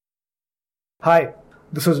Hi,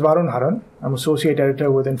 this is Varun Haran. I'm Associate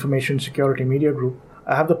Editor with Information Security Media Group.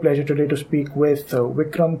 I have the pleasure today to speak with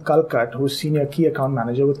Vikram Kalkat, who is Senior Key Account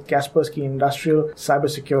Manager with Kaspersky Industrial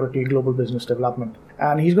Cybersecurity Global Business Development.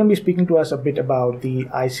 And he's going to be speaking to us a bit about the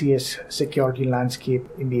ICS security landscape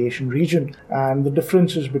in the Asian region and the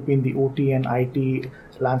differences between the OT and IT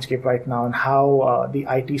landscape right now, and how the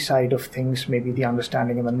IT side of things, maybe the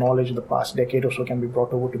understanding and the knowledge of the past decade or so, can be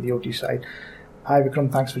brought over to the OT side. Hi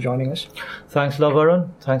Vikram, thanks for joining us. Thanks, Varun.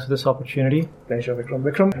 Thanks for this opportunity. Pleasure, Vikram.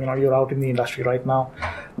 Vikram, you're out in the industry right now.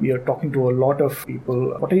 We are talking to a lot of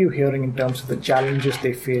people. What are you hearing in terms of the challenges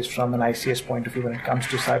they face from an ICS point of view when it comes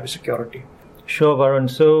to cybersecurity? Sure, Varun.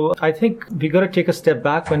 So I think we got to take a step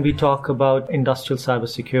back when we talk about industrial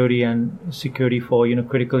cybersecurity and security for,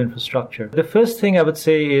 critical infrastructure. The first thing I would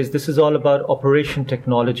say is this is all about operation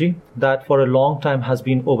technology that for a long time has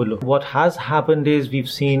been overlooked. What has happened is we've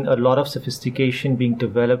seen a lot of sophistication being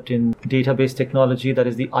developed in database technology, that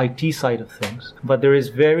is the IT side of things. But there is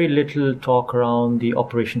very little talk around the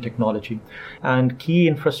operation technology. And key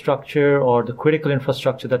infrastructure, or the critical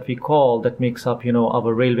infrastructure that we call, that makes up,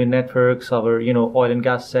 our railway networks, our oil and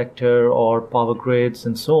gas sector or power grids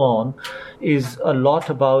and so on, is a lot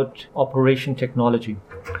about operation technology.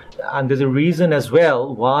 And there's a reason as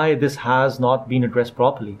well why this has not been addressed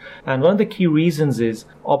properly. And one of the key reasons is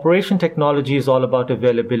operation technology is all about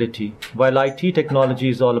availability, while IT technology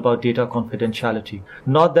is all about data confidentiality.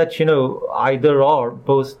 Not that, either or,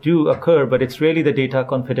 both do occur, but it's really the data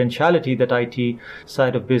confidentiality that IT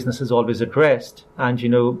side of business has always addressed and,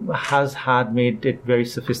 has had made it very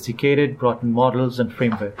sophisticated, brought in models and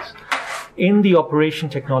frameworks. In the operation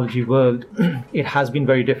technology world, it has been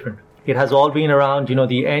very different. It has all been around,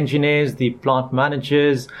 the engineers, the plant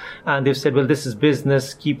managers, and they've said, well, this is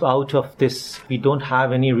business, keep out of this. We don't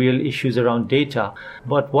have any real issues around data.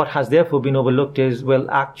 But what has therefore been overlooked is, well,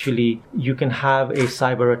 actually, you can have a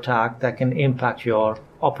cyber attack that can impact your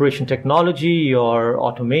operation technology, your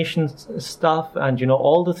automation stuff, and,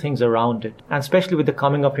 all the things around it. And especially with the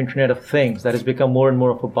coming of Internet of Things, that has become more and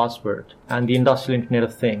more of a buzzword, and the industrial Internet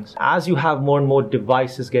of Things. As you have more and more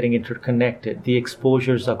devices getting interconnected, the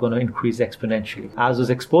exposures are going to increase exponentially. As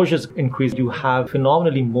those exposures increase, you have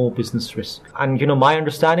phenomenally more business risk. And, my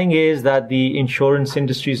understanding is that the insurance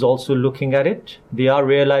industry is also looking at it. They are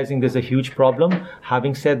realizing there's a huge problem.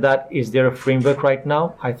 Having said that, is there a framework right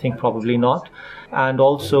now? I think probably not. And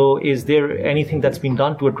also, is there anything that's been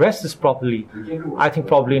done to address this properly? I think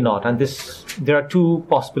probably not. And there are two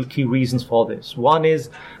possible key reasons for this. One is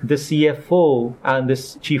the CFO and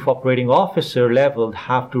this chief operating officer level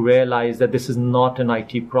have to realize that this is not an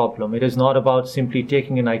IT problem. It is not about simply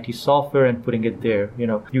taking an IT software and putting it there.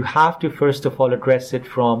 You have to first of all address it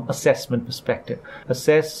from assessment perspective.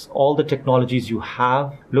 Assess all the technologies you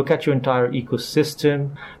have, look at your entire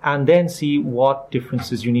ecosystem, and then see what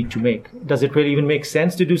differences you need to make. Does it really even make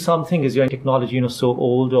sense to do something? Is your technology, so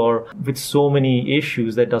old or with so many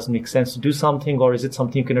issues that doesn't make sense to do something, or is it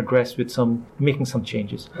something you can address with making some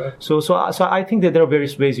changes? Right. So I think that there are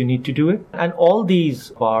various ways you need to do it, and all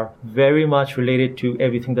these are very much related to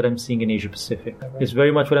everything that I'm seeing in Asia Pacific. Right. It's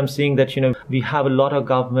very much what I'm seeing, that we have a lot of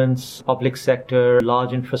governments, public sector, large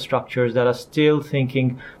infrastructures that are still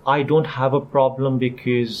thinking, I don't have a problem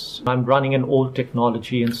because I'm running an old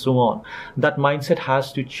technology and so on. That mindset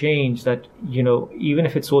has to change, that even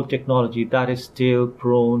if it's old technology, that is still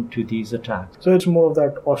prone to these attacks. So it's more of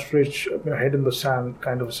that ostrich head in the sand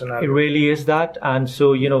kind of a scenario. It really is that. And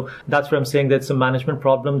so, that's where I'm saying that's a management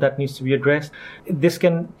problem that needs to be addressed. This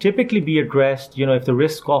can typically be addressed, if the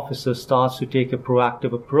risk officer starts to take a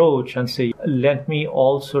proactive approach and say, let me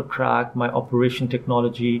also track my operation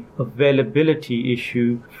technology availability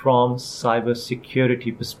issue from cyber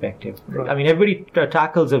security perspective. Right. I mean, everybody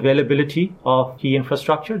tackles availability of key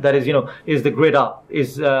infrastructure. That is the grid up?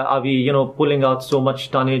 Are we, pulling out so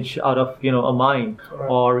much tonnage out of, a mine, right,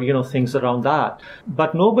 or, things around that.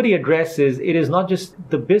 But nobody addresses, it is not just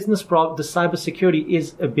the business problem, the cybersecurity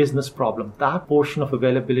is a business problem. That portion of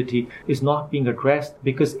availability is not being addressed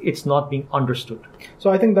because it's not being understood. So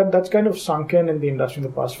I think that's kind of sunk in the industry in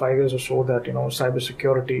the past 5 years or so, that,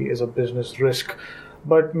 cybersecurity is a business risk.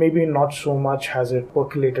 But maybe not so much has it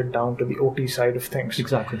percolated down to the OT side of things.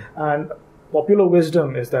 Exactly. And popular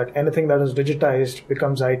wisdom is that anything that is digitized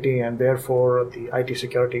becomes IT, and therefore the IT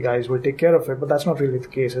security guys will take care of it. But that's not really the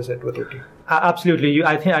case, is it, with OT? Absolutely.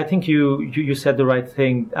 I think you said the right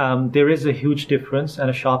thing. There is a huge difference and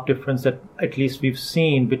a sharp difference that at least we've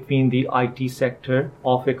seen between the IT sector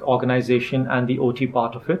of an organization and the OT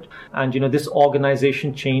part of it. And, this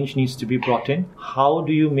organization change needs to be brought in. How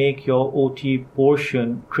do you make your OT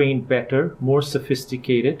portion trained better, more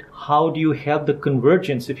sophisticated? How do you help the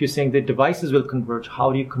convergence? If you're saying the devices will converge,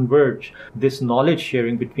 how do you converge this knowledge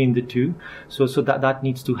sharing between the two? So that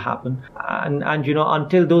needs to happen. And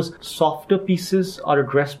until those softer pieces are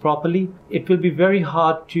addressed properly, it will be very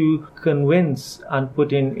hard to convince and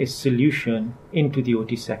put in a solution into the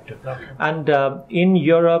OT sector. Okay. And in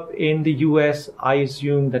Europe, in the US, I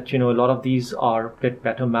assume that, a lot of these are a bit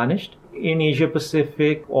better managed. In Asia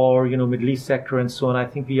Pacific or, Middle East sector and so on, I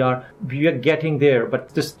think we are getting there, but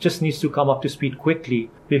this just needs to come up to speed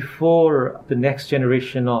quickly before the next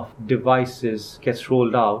generation of devices gets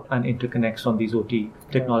rolled out and interconnects on these OT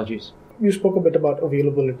technologies. You spoke a bit about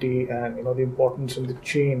availability and the importance in the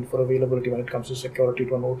chain for availability when it comes to security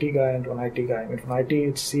to an OT guy and to an IT guy. I mean, for an IT,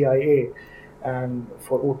 it's CIA, and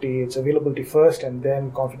for OT, it's availability first, and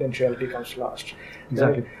then confidentiality comes last.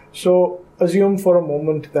 Exactly. Right? So assume for a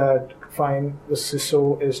moment that fine, the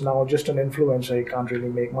CISO is now just an influencer. He can't really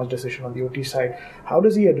make much decision on the OT side. How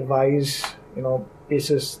does he advise,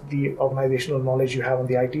 basis the organizational knowledge you have on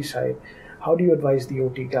the IT side? How do you advise the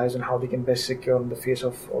OT guys on how they can best secure in the face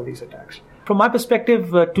of all these attacks? From my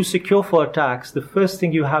perspective, to secure for attacks, the first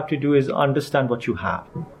thing you have to do is understand what you have,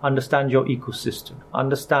 understand your ecosystem,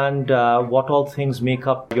 understand what all things make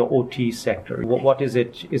up your OT sector. What is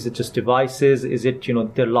it? Is it just devices? Is it,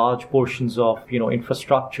 the large portions of,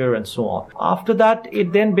 infrastructure and so on? After that,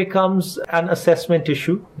 it then becomes an assessment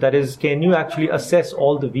issue. That is, can you actually assess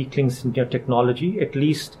all the weaklings in your technology, at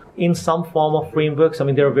least in some form of frameworks? I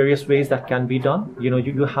mean, there are various ways that can be done.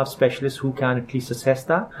 You have specialists who can at least assess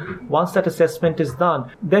that. Once that assessment is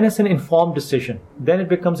done, then it's an informed decision. Then it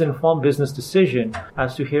becomes an informed business decision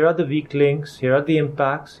as to here are the weak links, here are the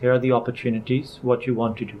impacts, here are the opportunities, what you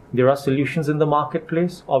want to do. There are solutions in the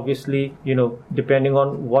marketplace. Obviously, depending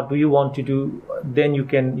on what do you want to do, then you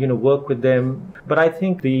can, work with them. But I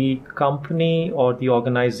think the company or the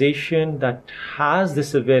organization that has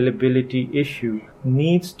this availability issue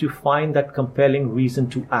needs to find that compelling reason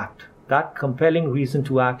to act. That compelling reason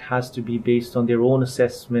to act has to be based on their own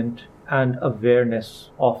assessment and awareness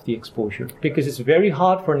of the exposure, because it's very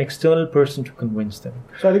hard for an external person to convince them.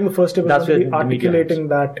 So I think the first step is articulating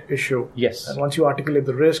that issue. Yes. And once you articulate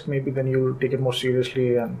the risk, maybe then you'll take it more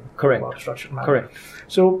seriously and correct structured manner. Correct.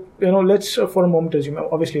 So let's for a moment assume,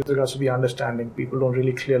 obviously with regards to the understanding, people don't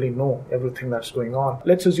really clearly know everything that's going on.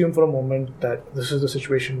 Let's assume for a moment that this is the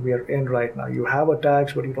situation we are in right now. You have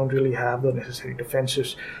attacks, but you don't really have the necessary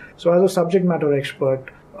defenses. So as a subject matter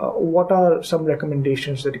expert, what are some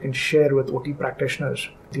recommendations that you can share with OT practitioners,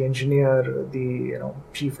 the engineer, the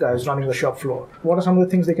chief guys running the shop floor? What are some of the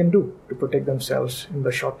things they can do to protect themselves in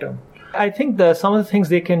the short term? I think some of the things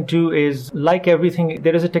they can do is, like everything,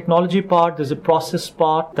 there is a technology part, there's a process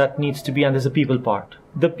part that needs to be, and there's a people part.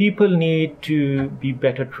 The people need to be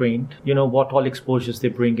better trained, what all exposures they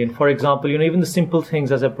bring in. For example, even the simple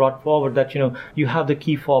things as I brought forward that, you have the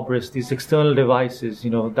key fob risk, these external devices,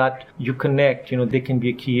 that you connect, they can be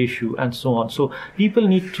a key issue and so on. So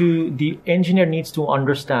the engineer needs to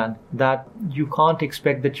understand that you can't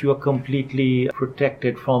expect that you are completely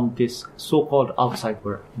protected from this so-called outside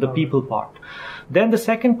world, the people part. Then the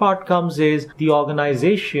second part comes is the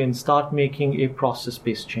organization start making a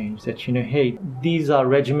process-based change that, hey, these are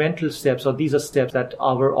regimental steps, or these are steps that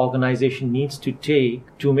our organization needs to take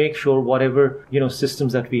to make sure whatever,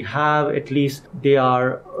 systems that we have, at least they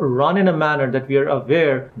are run in a manner that we are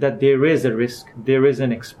aware that there is a risk, there is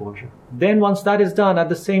an exposure. Then once that is done, at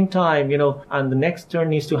the same time, and the next turn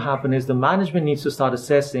needs to happen is the management needs to start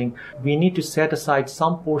assessing, we need to set aside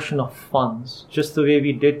some portion of funds, just the way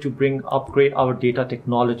we did to upgrade our data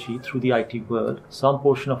technology through the IT world, some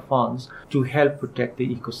portion of funds to help protect the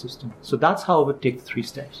ecosystem. So that's how I would take the 3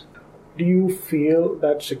 steps. Do you feel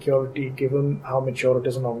that security, given how mature it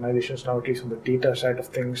is in organizations now, at least on the data side of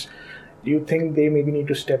things, do you think they maybe need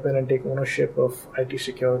to step in and take ownership of IT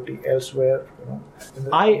security elsewhere?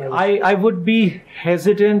 I would be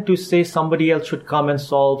hesitant to say somebody else should come and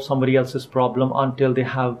solve somebody else's problem until they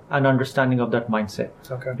have an understanding of that mindset.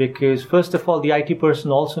 Okay. Because first of all, the IT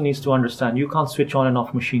person also needs to understand you can't switch on and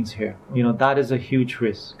off machines here. That is a huge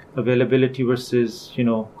risk. Availability versus,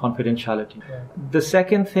 confidentiality. Yeah. The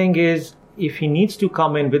second thing is, if he needs to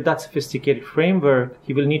come in with that sophisticated framework,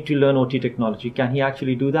 he will need to learn OT technology. Can he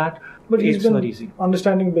actually do that? But he's it's been not easy.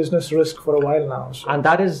 understanding business risk for a while now. So. And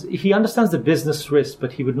that is, he understands the business risk,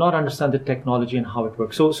 but he would not understand the technology and how it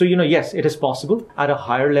works. So yes, it is possible. At a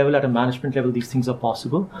higher level, at a management level, these things are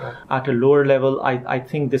possible. Yeah. At a lower level, I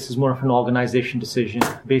think this is more of an organization decision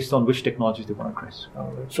based on which technologies they want to address.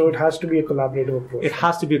 So it has to be a collaborative approach. It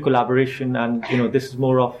has to be a collaboration, and this is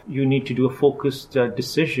more of, you need to do a focused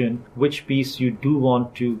decision, which piece you do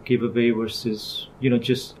want to give away versus,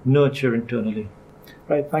 just nurture internally.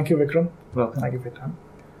 Right. Thank you, Vikram. Welcome. Thank you for your time.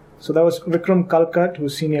 So that was Vikram Kalkat,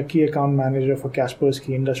 who's Senior Key Account Manager for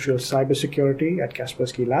Kaspersky Industrial Cybersecurity at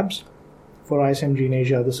Kaspersky Labs. For ISMG in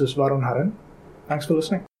Asia, this is Varun Haran. Thanks for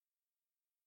listening.